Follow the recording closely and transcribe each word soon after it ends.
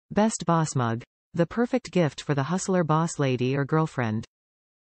Best boss mug. The perfect gift for the hustler boss lady or girlfriend.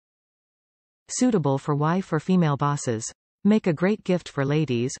 Suitable for wife or female bosses. Make a great gift for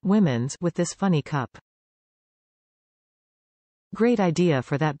ladies, women's, with this funny cup. Great idea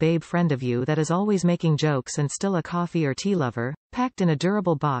for that babe friend of you that is always making jokes and still a coffee or tea lover, packed in a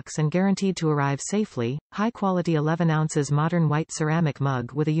durable box and guaranteed to arrive safely. High quality 11 ounces modern white ceramic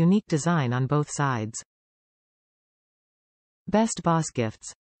mug with a unique design on both sides. Best boss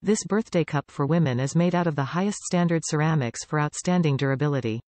gifts. This birthday cup for women is made out of the highest standard ceramics for outstanding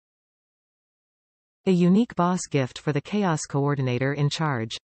durability. A unique boss gift for the chaos coordinator in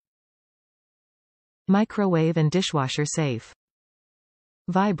charge. Microwave and dishwasher safe.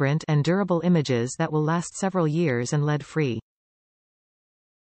 Vibrant and durable images that will last several years and lead-free.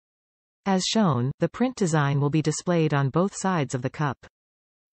 As shown, the print design will be displayed on both sides of the cup.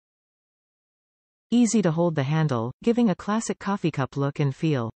 Easy to hold the handle, giving a classic coffee cup look and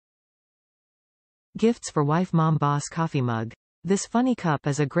feel. Gifts for wife mom boss coffee mug. This funny cup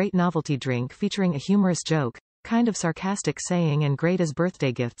is a great novelty drink featuring a humorous joke, kind of sarcastic saying and great as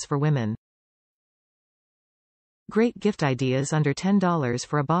birthday gifts for women. Great gift ideas under $10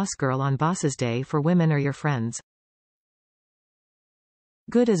 for a boss girl on Boss's Day for women or your friends.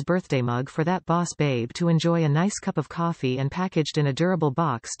 Good as birthday mug for that boss babe to enjoy a nice cup of coffee and packaged in a durable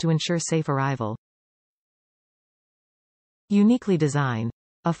box to ensure safe arrival. Uniquely designed.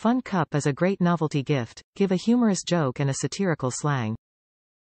 A fun cup is a great novelty gift, give a humorous joke and a satirical slang.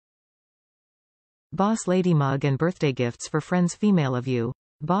 Boss lady mug and birthday gifts for friends female of you.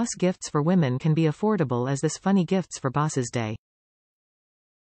 Boss gifts for women can be affordable as this funny gifts for Boss's Day.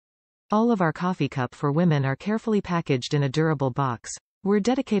 All of our coffee cup for women are carefully packaged in a durable box. We're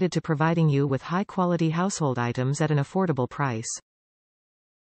dedicated to providing you with high-quality household items at an affordable price.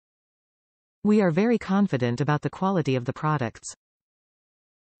 We are very confident about the quality of the products.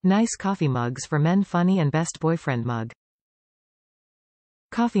 Nice coffee mugs for men. Funny and best boyfriend mug.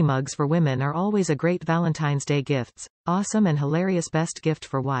 Coffee mugs for women are always a great Valentine's Day gifts. Awesome and hilarious best gift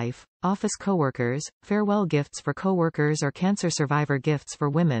for wife, office coworkers, farewell gifts for coworkers or cancer survivor gifts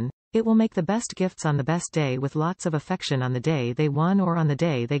for women. It will make the best gifts on the best day with lots of affection on the day they won or on the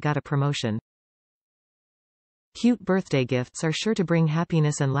day they got a promotion. Cute birthday gifts are sure to bring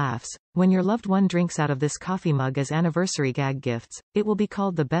happiness and laughs. When your loved one drinks out of this coffee mug as anniversary gag gifts, it will be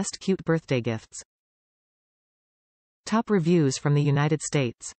called the best cute birthday gifts. Top reviews from the United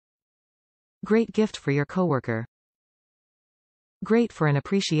States. Great gift for your coworker. Great for an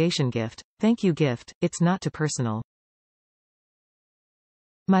appreciation gift, thank you gift, it's not too personal.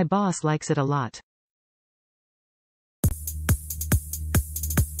 My boss likes it a lot.